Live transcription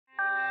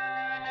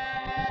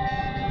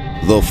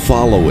The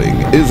following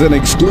is an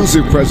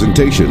exclusive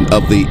presentation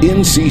of the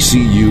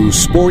NCCU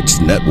Sports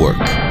Network.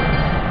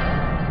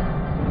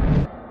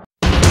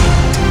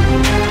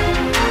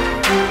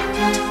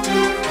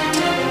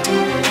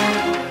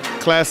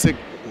 Classic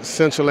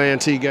Central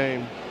A&T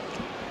game.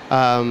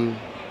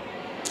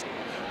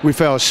 We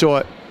fell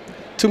short.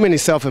 Too many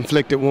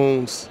self-inflicted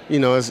wounds. You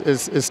know,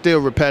 it's still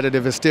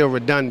repetitive. It's still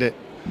redundant,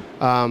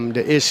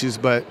 the issues.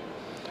 But,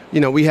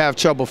 you know, we have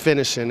trouble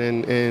finishing.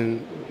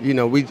 And you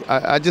know,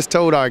 I just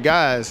told our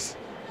guys,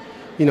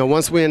 you know,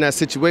 once we're in that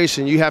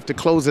situation, you have to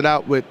close it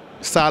out with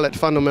solid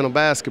fundamental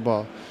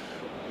basketball.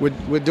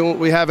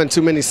 We're having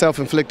too many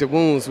self-inflicted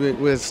wounds.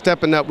 We're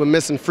stepping up. We're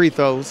missing free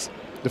throws,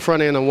 the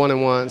front end of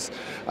one-and-ones.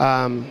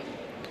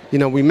 You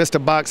know, we missed a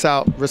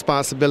box-out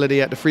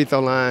responsibility at the free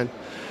throw line.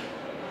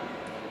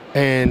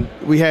 And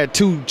we had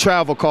 2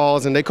 travel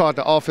calls, and they called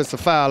the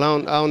offensive foul.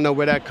 I don't know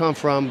where that come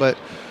from, but,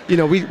 you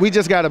know, we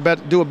just got to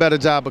do a better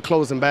job of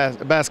closing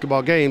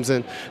basketball games.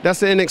 And that's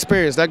the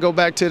inexperience. That go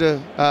back to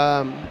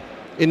the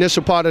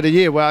initial part of the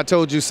year where I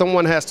told you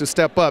someone has to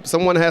step up.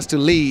 Someone has to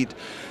lead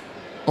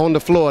on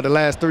the floor the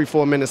last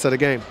 3-4 minutes of the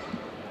game.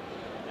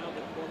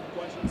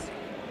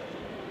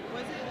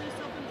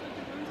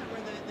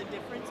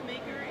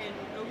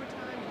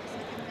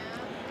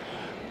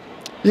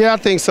 Yeah, I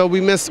think so.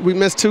 We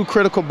missed 2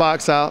 critical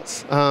box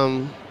outs.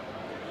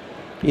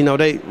 You know,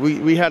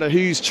 we had a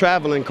huge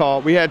traveling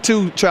call. We had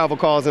 2 travel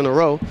calls in a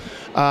row.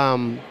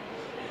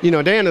 You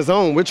know, they're in the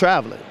zone. We're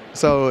traveling.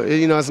 So,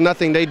 you know, it's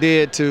nothing they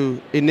did to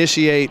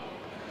initiate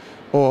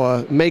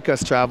or make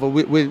us travel.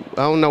 I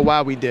don't know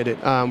why we did it.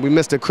 We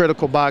missed a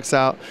critical box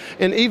out.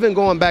 And even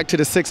going back to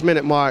the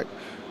 6-minute mark,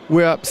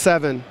 we're up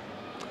 7.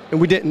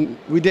 And we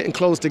didn't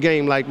close the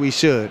game like we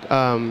should.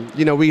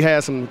 You know, we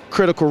had some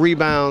critical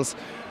rebounds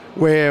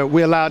where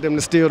we allowed them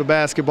to steal the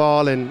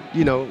basketball and,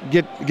 you know,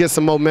 get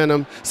some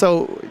momentum.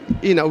 So,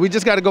 you know, we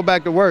just got to go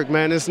back to work,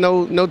 man. There's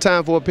no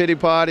time for a pity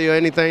party or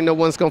anything. No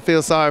one's going to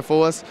feel sorry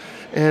for us.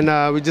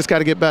 And we just got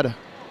to get better.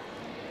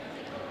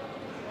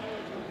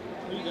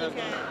 What do you guys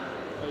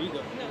what do you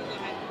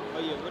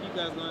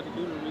guys going to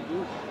do to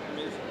regroup? I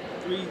mean,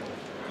 it's 3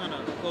 kind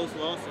of close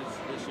losses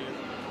this year.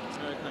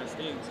 It kind of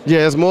stings.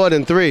 Yeah, it's more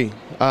than 3.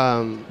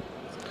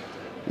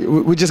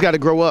 We just got to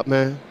grow up,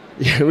 man.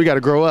 We got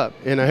to grow up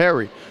in a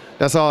hurry.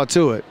 That's all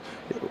to it.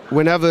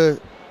 Whenever,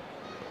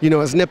 you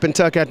know, it's nip and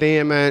tuck at the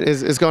end, man,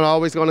 it's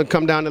always going to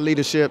come down to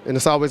leadership, and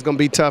it's always going to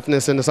be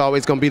toughness, and it's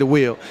always going to be the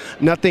will.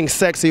 Nothing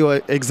sexy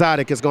or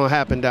exotic is going to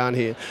happen down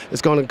here.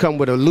 It's going to come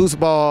with a loose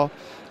ball,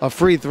 a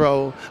free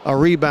throw, a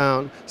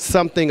rebound,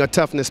 something, a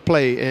toughness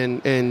play,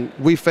 and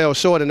we fell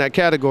short in that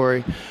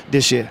category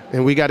this year,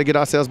 and we got to get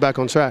ourselves back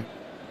on track.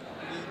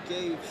 You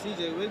gave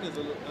C.J. Wiggins,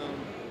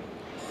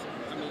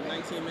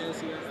 19 minutes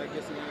here. I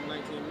guess he got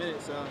 19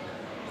 minutes.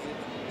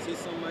 Is he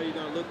somebody you're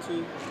going to look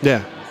to?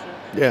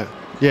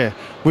 Yeah.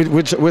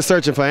 We're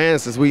searching for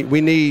answers.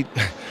 We need,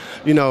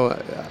 you know,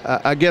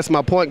 I guess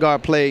my point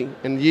guard play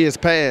in years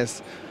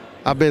past,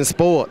 I've been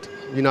spoiled.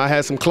 You know, I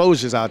had some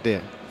closures out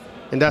there.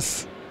 And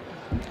that's,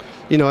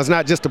 you know, it's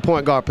not just the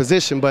point guard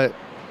position, but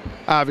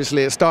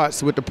obviously it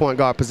starts with the point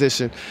guard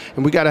position,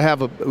 and we got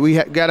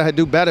to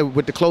do better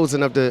with the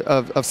closing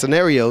of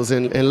scenarios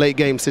in late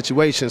game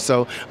situations.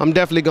 So I'm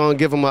definitely going to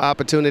give him an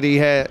opportunity. He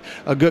had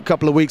a good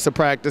couple of weeks of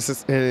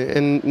practice,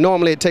 and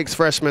normally it takes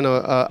freshmen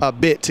a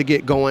bit to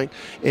get going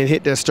and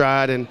hit their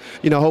stride. And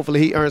you know, hopefully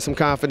he earns some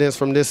confidence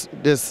from this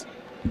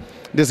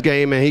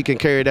game, and he can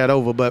carry that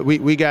over. But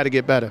we got to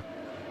get better.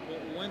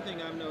 One thing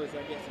I've noticed,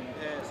 I guess, in the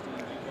past,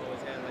 you've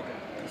always had like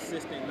a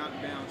consistent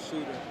knockdown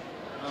shooter.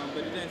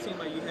 But it doesn't seem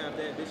like you have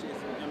that this year.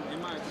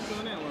 Am I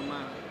doing that, or am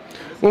I?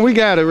 Well, we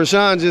got it.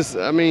 Rashawn just,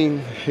 I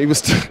mean, he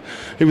was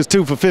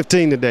 2 for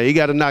 15 today. He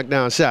got to knock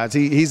down shots.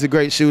 He's a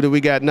great shooter. We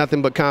got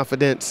nothing but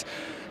confidence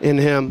in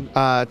him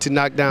to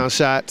knock down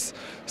shots.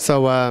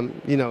 So,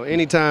 you know,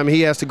 anytime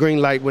he has the green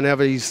light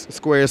whenever he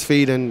squares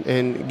feet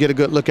and get a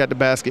good look at the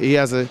basket, he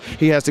has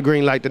the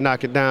green light to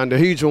knock it down. The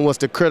huge one was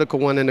the critical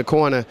one in the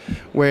corner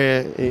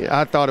where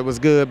I thought it was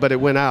good, but it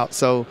went out.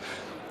 So,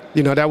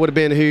 you know, that would have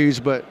been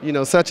huge, but, you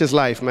know, such is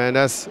life, man.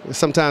 That's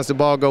sometimes the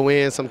ball go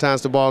in,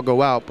 sometimes the ball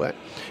go out, but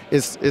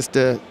it's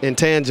the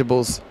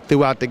intangibles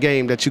throughout the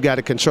game that you got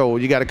to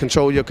control. You got to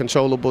control your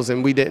controllables,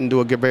 and we didn't do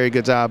a very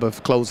good job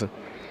of closing.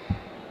 It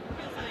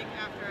feels like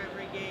after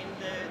every game,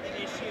 the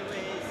issue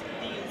is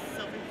these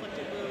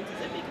self-inflicted wounds.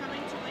 Is it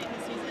becoming too late in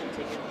the season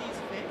to get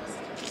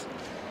these fixed?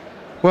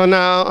 Well,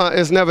 no,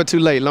 it's never too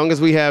late. Long as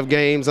we have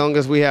games, long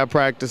as we have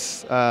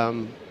practice,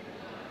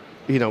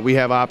 you know, we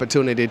have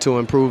opportunity to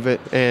improve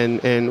it,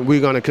 and we're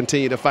going to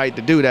continue to fight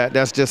to do that.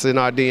 That's just in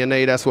our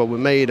DNA. That's what we're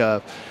made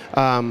of.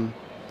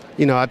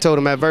 You know, I told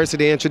him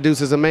adversity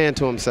introduces a man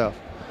to himself.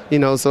 You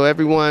know, so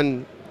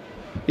everyone,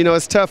 you know,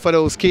 it's tough for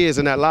those kids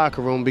in that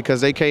locker room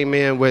because they came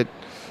in with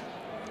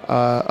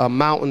a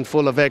mountain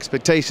full of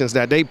expectations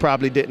that they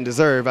probably didn't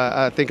deserve.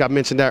 I think I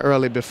mentioned that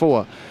earlier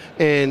before.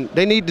 And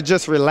they need to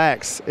just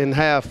relax and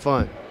have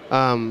fun.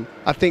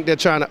 I think they're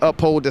trying to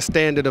uphold the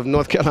standard of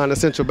North Carolina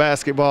Central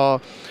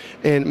basketball,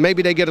 and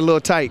maybe they get a little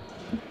tight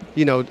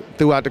you know,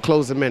 throughout the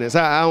closing minutes.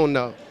 I don't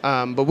know.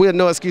 But we're a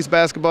no-excuse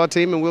basketball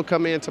team, and we'll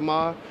come in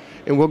tomorrow,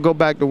 and we'll go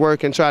back to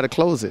work and try to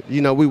close it.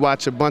 You know, we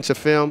watch a bunch of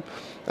film,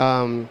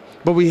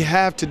 but we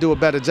have to do a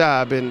better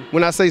job. And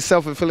when I say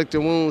self-inflicted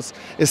wounds,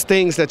 it's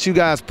things that you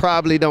guys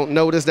probably don't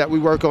notice that we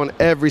work on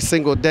every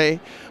single day.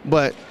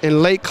 But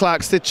in late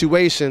clock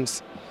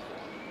situations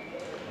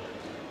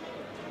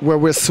where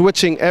we're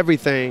switching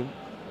everything,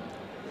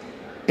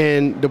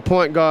 and the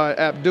point guard,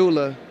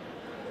 Abdullah,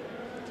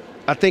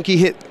 I think he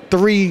hit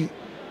 3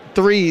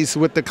 threes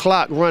with the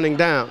clock running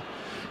down.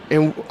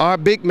 And our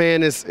big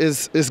man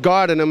is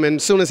guarding him, and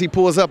as soon as he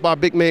pulls up, our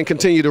big man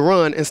continue to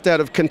run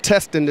instead of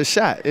contesting the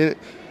shot. And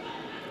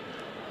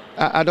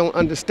I don't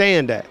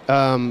understand that.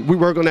 We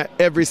work on that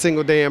every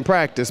single day in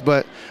practice,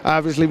 but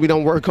obviously we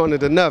don't work on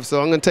it enough.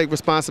 So I'm going to take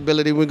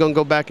responsibility. We're going to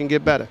go back and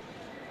get better. It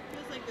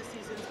feels like the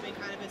season's been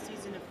kind of a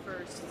season of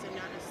firsts, and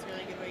not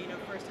necessarily a good way. You know,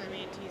 first time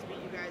A&T's beat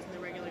you guys in the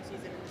regular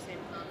season in the same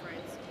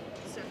conference,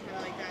 stuff kind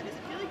of like that. Does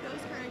it feel like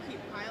those kind of keep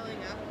piling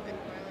up and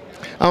piling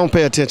up? I don't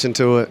pay attention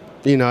to it.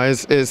 You know,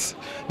 this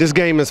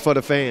game is for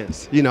the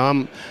fans. You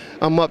know,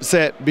 I'm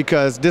upset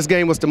because this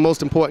game was the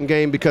most important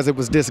game because it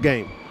was this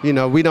game. You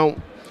know,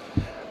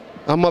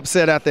 I'm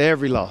upset after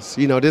every loss.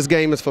 You know, this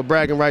game is for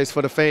bragging rights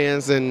for the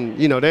fans, and,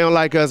 you know, they don't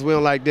like us, we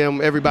don't like them.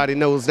 Everybody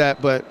knows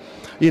that, but,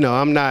 you know,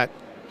 I'm not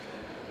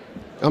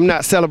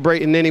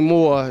celebrating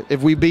anymore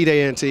if we beat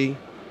A&T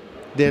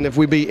than if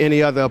we beat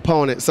any other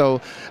opponent.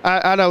 So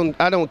I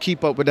don't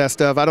keep up with that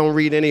stuff. I don't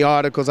read any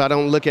articles. I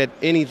don't look at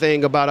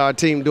anything about our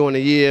team during the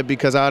year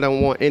because I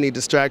don't want any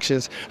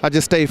distractions. I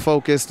just stay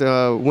focused,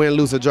 win,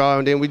 lose, or draw,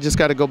 and then we just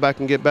got to go back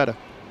and get better.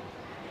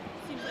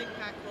 Seems like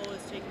Pac-Bol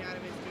was taken out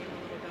of his game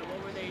a little bit.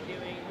 What were they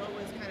doing? What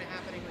was kind of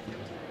happening with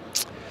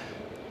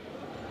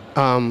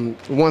him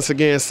tonight? Once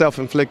again,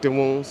 self-inflicted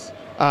wounds.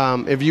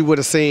 If you would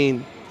have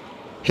seen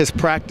his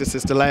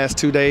practices the last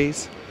 2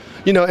 days,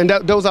 you know, and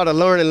those are the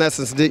learning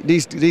lessons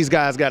these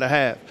guys got to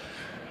have.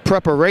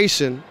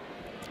 Preparation,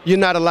 you're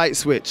not a light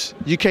switch.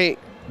 You can't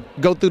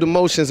go through the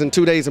motions in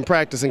 2 days in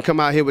practice and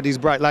come out here with these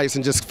bright lights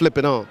and just flip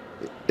it on.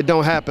 It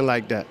don't happen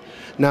like that.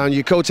 Now,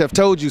 your coach have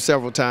told you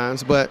several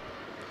times, but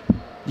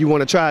you want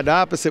to try it the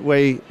opposite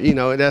way, you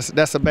know,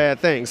 that's a bad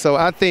thing. So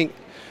I think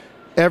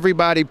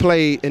everybody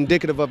played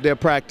indicative of their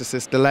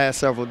practices the last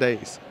several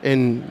days.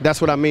 And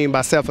that's what I mean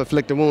by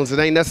self-inflicted wounds. It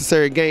ain't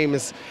necessary a game,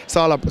 it's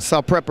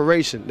all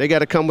preparation. They got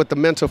to come with the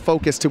mental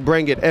focus to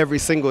bring it every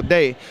single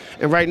day.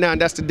 And right now,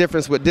 that's the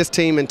difference with this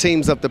team and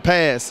teams of the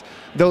past.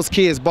 Those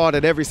kids bought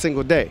it every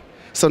single day.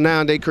 So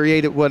now they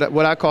created what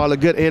I call a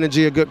good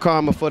energy, a good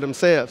karma for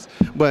themselves.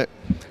 But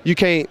you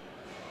can't,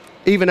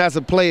 even as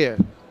a player,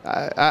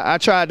 I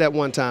tried that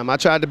one time. I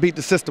tried to beat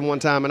the system one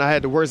time, and I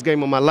had the worst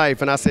game of my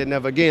life, and I said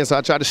never again. So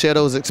I tried to share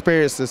those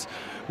experiences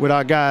with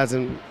our guys,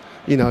 and,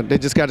 you know, they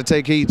just got to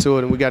take heed to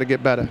it, and we got to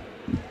get better.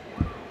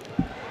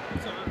 So,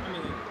 I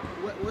mean,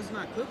 what's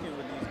not clicking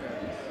with these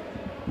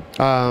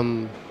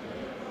guys?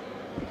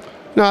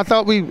 No, I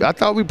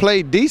thought we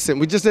played decent.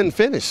 We just didn't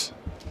finish.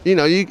 You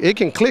know, it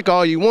can click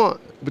all you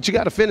want, but you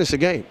got to finish a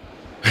game.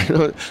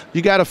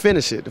 You got to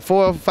finish it. The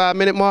 4 or 5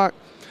 minute mark,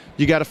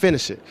 you got to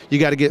finish it. You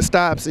got to get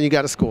stops, and you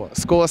got to score.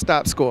 Score,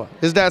 stop, score.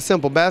 It's that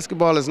simple.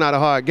 Basketball is not a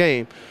hard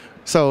game.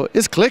 So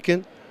it's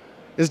clicking.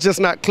 It's just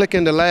not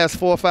clicking the last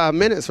 4 or 5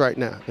 minutes right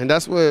now. And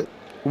that's what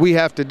we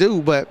have to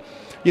do. But,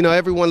 you know,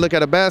 everyone look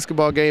at a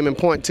basketball game and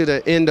point to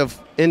the end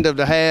of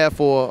the half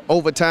or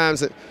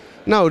overtimes.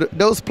 No,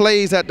 those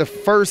plays at the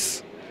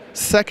first,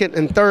 second,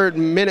 and third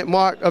minute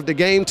mark of the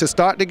game to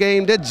start the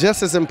game, they're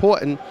just as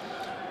important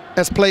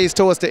as plays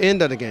towards the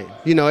end of the game.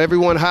 You know,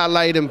 everyone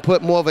highlight and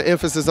put more of an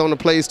emphasis on the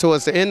plays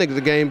towards the end of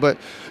the game, but,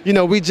 you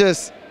know,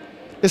 it's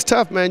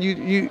tough,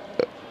 man.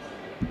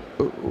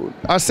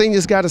 Our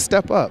seniors got to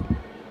step up.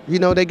 You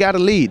know, they got to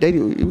lead.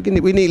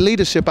 We need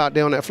leadership out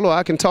there on that floor.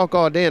 I can talk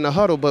all day in the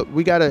huddle, but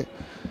we got to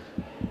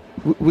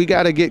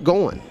get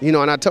going. You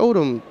know, and I told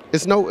them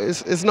it's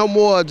no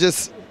more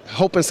just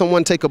hoping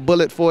someone take a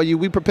bullet for you.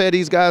 We prepare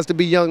these guys to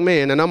be young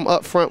men, and I'm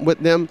up front with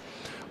them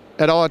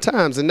at all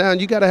times. And now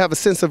you got to have a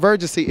sense of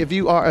urgency. If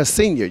you are a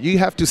senior, you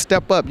have to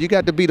step up. You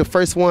got to be the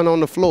first one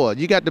on the floor.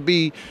 You got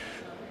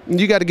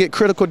to get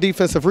critical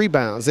defensive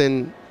rebounds.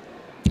 And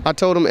I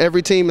told them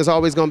every team is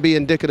always going to be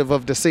indicative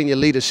of the senior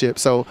leadership.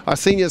 So our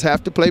seniors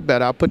have to play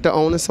better. I'll put the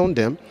onus on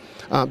them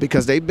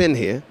because they've been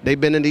here. They've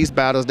been in these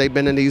battles. They've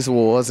been in these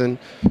wars. And,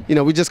 you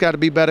know, we just got to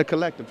be better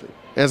collectively.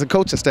 As a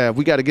coaching staff,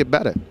 we got to get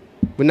better.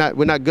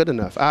 We're not good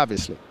enough,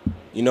 obviously.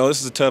 You know, this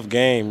is a tough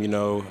game, you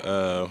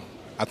know.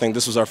 I think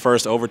this was our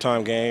first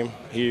overtime game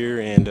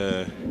here, and,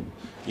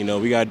 you know,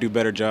 we got to do a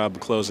better job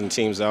of closing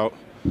teams out.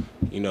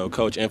 You know,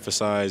 Coach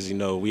emphasized, you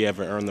know, we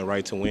haven't earned the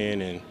right to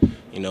win, and,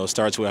 you know, it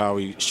starts with how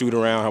we shoot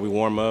around, how we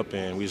warm up,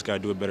 and we just got to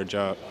do a better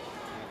job. This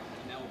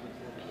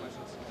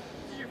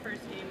is your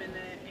first game in the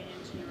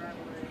A&T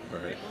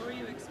rivalry. Right. What were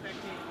you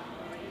expecting?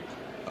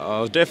 I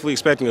was definitely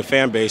expecting a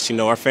fan base. You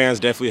know, our fans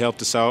definitely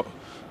helped us out.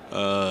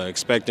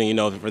 expecting,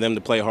 for them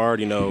to play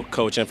hard.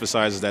 Coach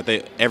emphasizes that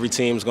every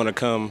team's going to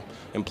come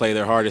and play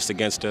their hardest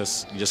against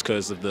us just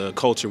because of the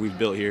culture we've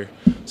built here.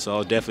 So I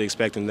was definitely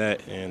expecting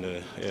that, and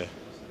yeah. Does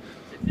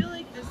it feel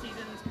like this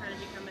season's kind of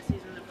become a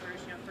season of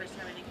first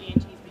time I think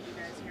A&T's beat you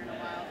guys here in a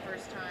while,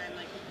 first time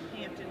like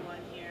Hampton won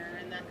here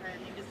and that kind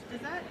of thing.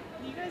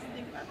 Do you guys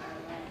think about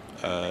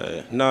that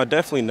at all? No,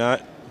 definitely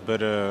not.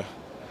 But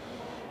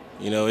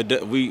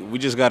we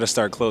just got to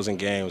start closing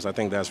games. I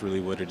think that's really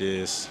what it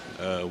is.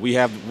 We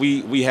have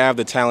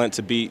the talent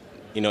to beat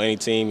any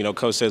team.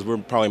 Coach says we're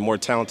probably more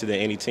talented than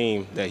any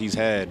team that he's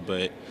had,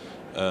 but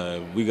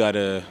we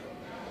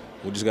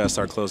just gotta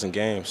start closing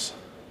games.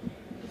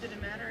 Is it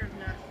a matter of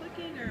not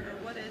clicking, or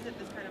what is it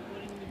that's kind of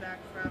holding you back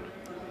from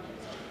closing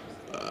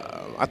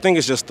games? I think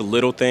it's just the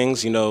little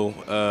things.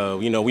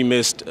 We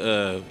missed.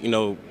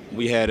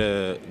 They had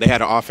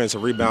an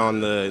offensive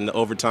rebound in the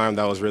overtime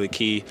that was really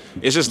key.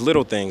 It's just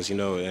little things,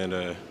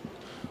 and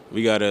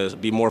we gotta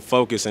be more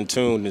focused and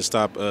tuned and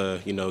stop,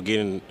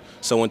 getting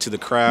so into the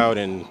crowd.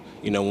 And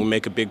when we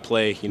make a big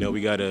play,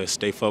 we gotta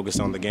stay focused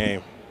on the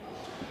game.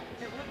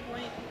 At what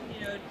point,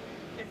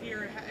 if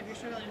you're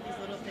struggling with these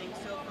little things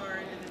so far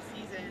into the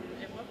season,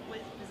 at what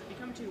point does it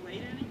become too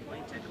late at any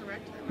point to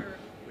correct them, or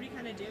what do you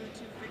kind of do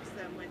to fix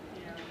them when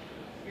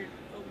you're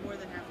more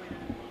than halfway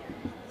done the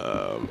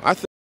year? I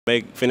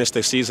think finish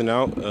the season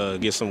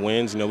out, get some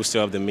wins. We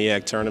still have the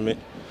MEAC tournament,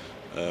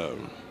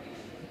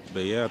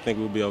 but yeah, I think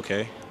we'll be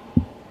okay.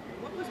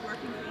 What was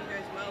working for you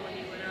guys well when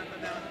you went up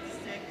about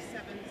 6 or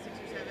 7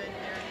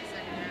 there in the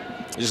second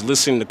half? Just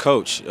listening to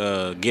coach,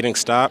 getting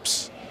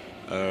stops,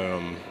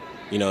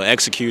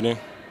 executing,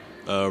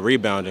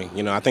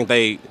 rebounding. I think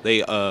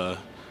they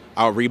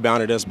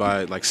out-rebounded us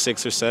by like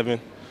 6 or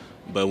 7,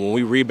 but when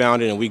we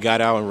rebounded and we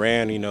got out and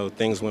ran,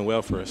 things went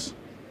well for us.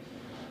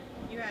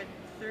 You had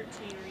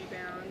 13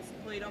 rebounds,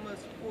 played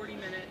almost 40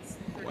 minutes.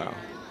 39.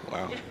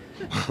 Wow.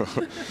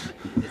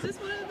 Is this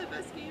one of the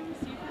best games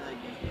you feel like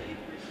you've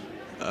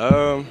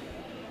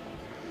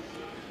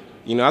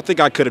played? I think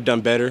I could have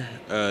done better.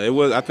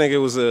 I think it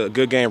was a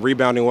good game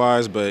rebounding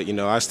wise, but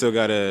I still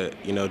gotta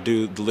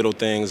do the little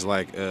things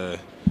like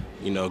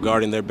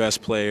guarding their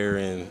best player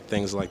and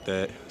things like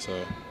that. So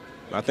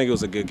I think it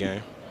was a good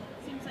game.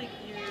 Seems like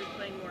you're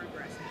playing more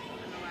aggressive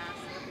in the last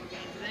couple of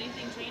games. Has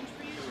anything changed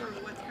for you, or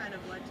what's kind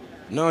of led to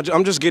that? No,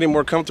 I'm just getting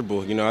more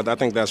comfortable. I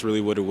think that's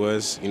really what it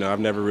was. I've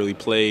never really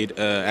played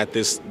at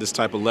this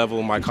type of level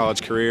in my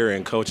college career,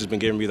 and coach has been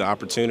giving me the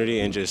opportunity,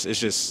 and it's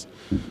just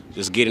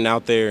getting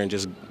out there and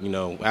just,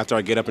 after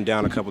I get up and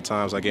down a couple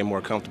times, I get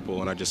more comfortable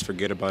and I just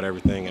forget about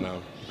everything and I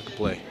can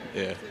play.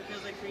 Yeah. So it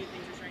feels like for you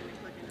things are starting to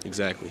click in.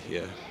 Exactly,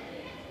 yeah.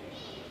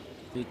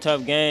 It's a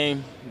tough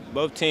game.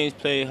 Both teams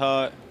play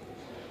hard.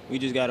 We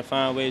just got to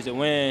find ways to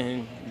win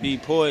and be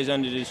poised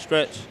under the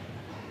stretch.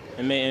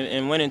 And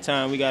in winning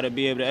time, we got to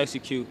be able to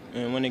execute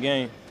and win the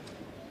game.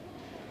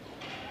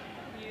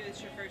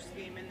 It's your first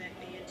game in the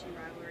A&T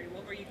rivalry.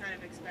 What were you kind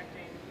of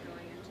expecting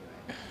going into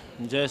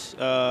it? Just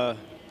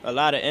a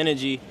lot of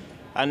energy.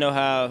 I know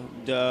how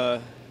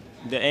the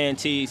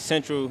A&T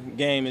Central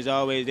game is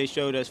always, they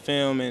showed us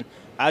film, and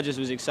I just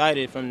was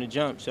excited from the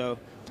jump. So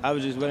I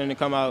was just willing to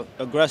come out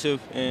aggressive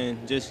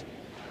and just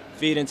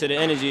feed into the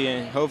energy,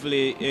 and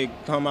hopefully it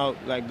come out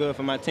like good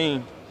for my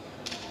team.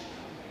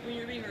 When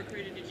you were being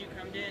recruited, did you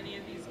come to any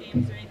of these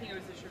games or anything, or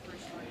was this your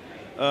first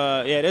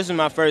one? Yeah, this is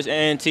my first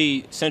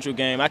A&T Central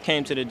game. I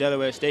came to the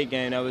Delaware State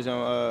game that was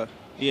on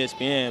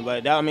ESPN,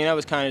 but that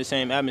was kind of the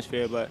same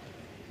atmosphere. But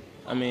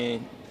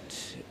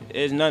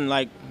it's nothing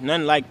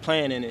like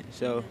playing in it,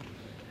 so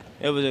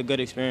it was a good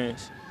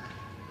experience.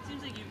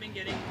 Seems like you've been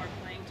getting more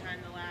playing time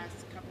the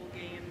last couple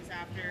games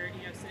after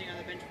sitting on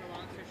the bench for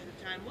long stretches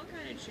of time. What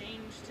kind of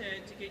changed to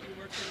get you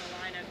worked in the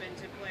lineup and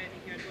to play? I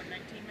think you had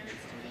 19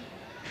 minutes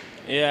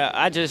today. Yeah,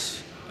 I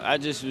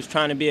just was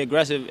trying to be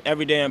aggressive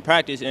every day in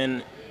practice,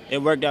 and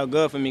it worked out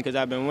good for me because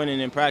I've been winning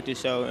in practice.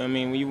 So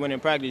when you win in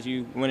practice,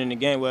 you win in the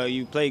game. Well,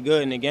 you play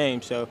good in the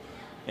game. So.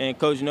 And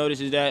coach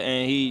notices that,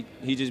 and he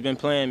just been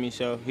playing me.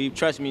 So he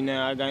trusts me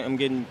now. I'm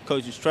getting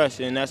coach's trust,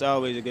 and that's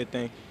always a good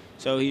thing.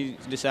 So he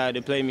decided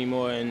to play me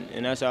more,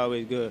 and that's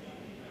always good.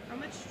 How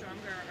much stronger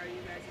are you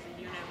guys as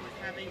a unit with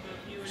having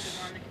both you and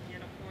Devon that can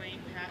handle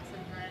point, Pat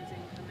sometimes,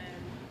 and come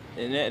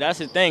in? And that's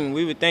the thing.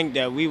 We would think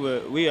that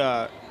we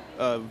are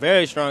a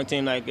very strong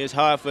team. Like, it's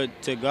hard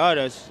to guard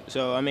us.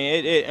 So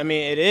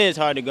it is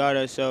hard to guard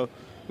us. So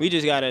we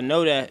just gotta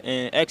know that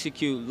and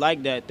execute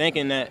like that,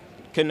 thinking that.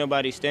 Couldn't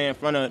nobody stay in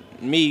front of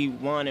me,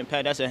 Juan, and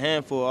Pat. That's a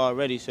handful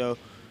already. So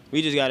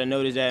we just got to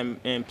notice that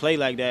and play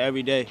like that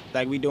every day.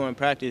 Like we do in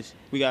practice,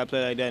 we got to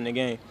play like that in the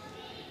game.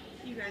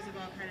 You guys have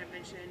all kind of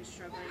mentioned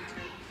struggling to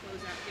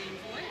close out games.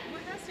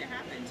 What has to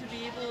happen to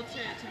be able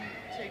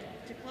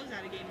to close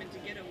out a game and to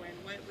get a win?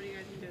 What do you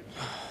guys need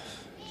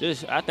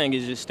to do? I think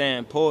it's just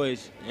staying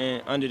poised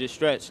and under the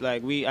stretch.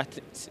 Like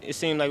it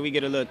seemed like we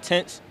get a little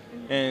tense,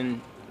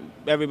 and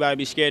everybody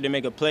be scared to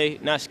make a play.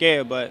 Not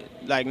scared, but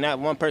like not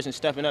one person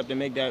stepping up to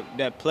make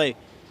that play.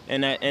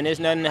 And it's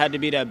nothing that had to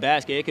be that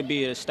basket. It could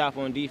be a stop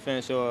on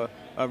defense or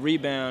a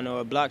rebound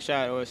or a block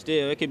shot or a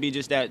steal. It could be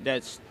just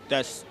that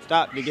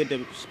stop to get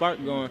the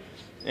spark going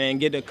and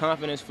get the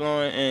confidence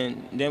flowing,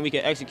 and then we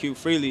can execute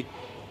freely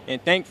and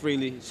think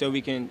freely so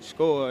we can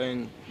score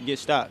and get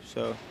stops.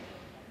 So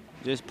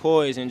just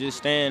poise and just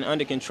staying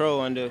under control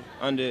under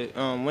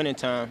winning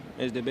time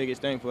is the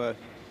biggest thing for us.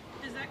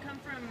 Does that come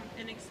from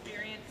an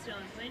experience still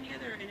in playing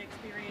together, or an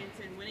experience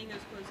in winning those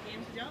close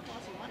games? Because y'all have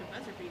lost a lot of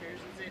buzzer beaters.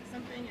 Is it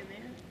something in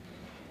there?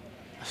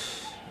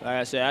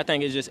 Like I said, I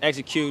think it's just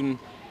executing,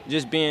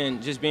 just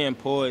being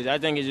poised. I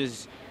think it's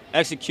just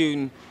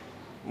executing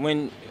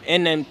when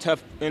in them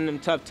tough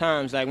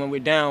times, like when we're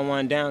down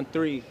 1, down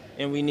 3,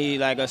 and we need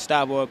like a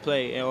stop or a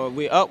play, or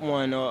we're up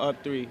 1 or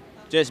up 3.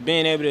 Just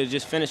being able to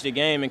just finish the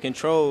game and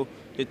control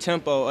the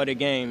tempo of the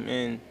game,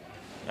 and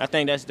I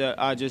think that's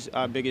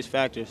our biggest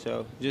factor.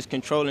 So just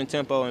controlling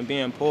tempo and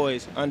being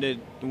poised under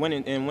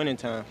winning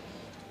time.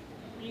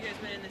 You guys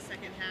went in the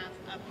second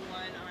half up 1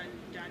 on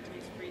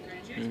Dante's free throw.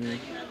 Did you guys feel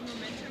like you had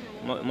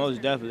momentum? Or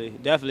Most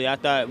definitely. I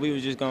thought we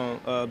was just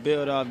gonna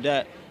build off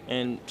that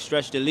and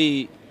stretch the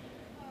lead.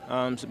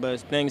 But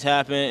things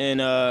happen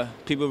and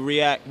people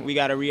react. We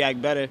got to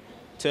react better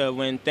to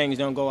when things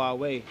don't go our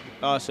way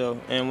also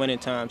in winning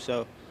time.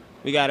 So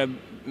we got to,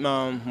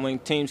 when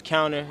teams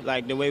counter,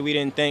 like the way we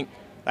didn't think,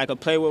 like a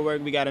play will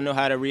work, we got to know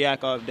how to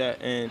react off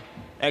that and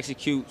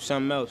execute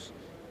something else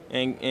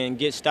and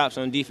get stops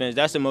on defense.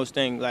 That's the most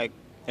thing. Like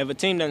if a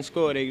team doesn't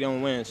score, they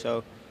don't win.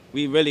 So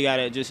we really got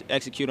to just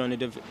execute on the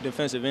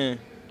defensive end.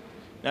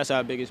 That's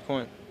our biggest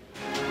point.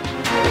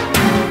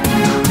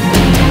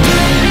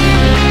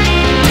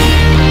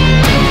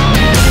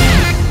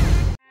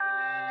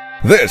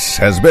 This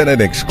has been an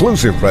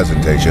exclusive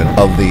presentation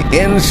of the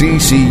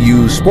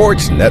NCCU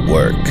Sports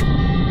Network.